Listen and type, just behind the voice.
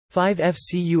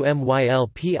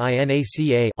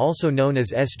5F-CUMYL-PINACA, also known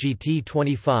as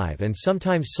SGT-25 and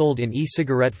sometimes sold in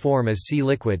e-cigarette form as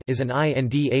C-liquid, is an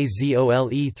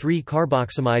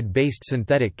indazole-3-carboxamide-based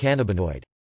synthetic cannabinoid.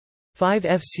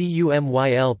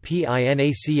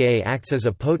 5F-CUMYL-PINACA acts as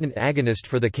a potent agonist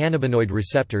for the cannabinoid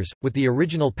receptors, with the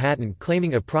original patent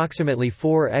claiming approximately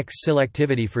 4x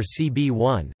selectivity for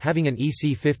CB1, having an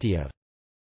EC50 of.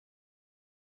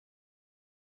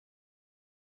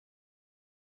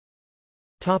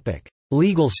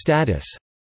 Legal status.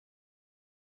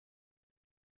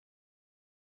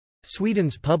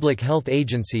 Sweden's Public Health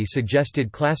Agency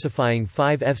suggested classifying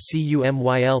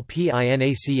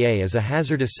 5F-CUMYL-PINACA as a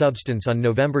hazardous substance on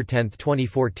November 10,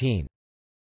 2014.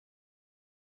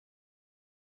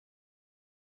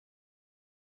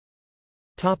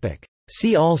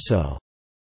 See also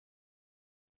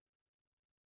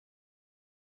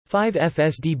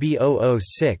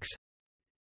 5F-SDB006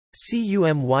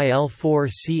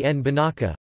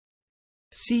 CUMYL-4CN-PINACA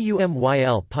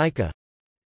CUMYL-PICA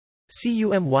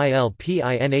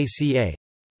CUMYL-PINACA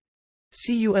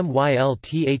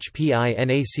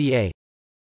CUMYL-THPINACA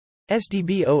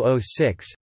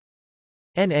SDB006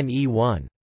 NNE1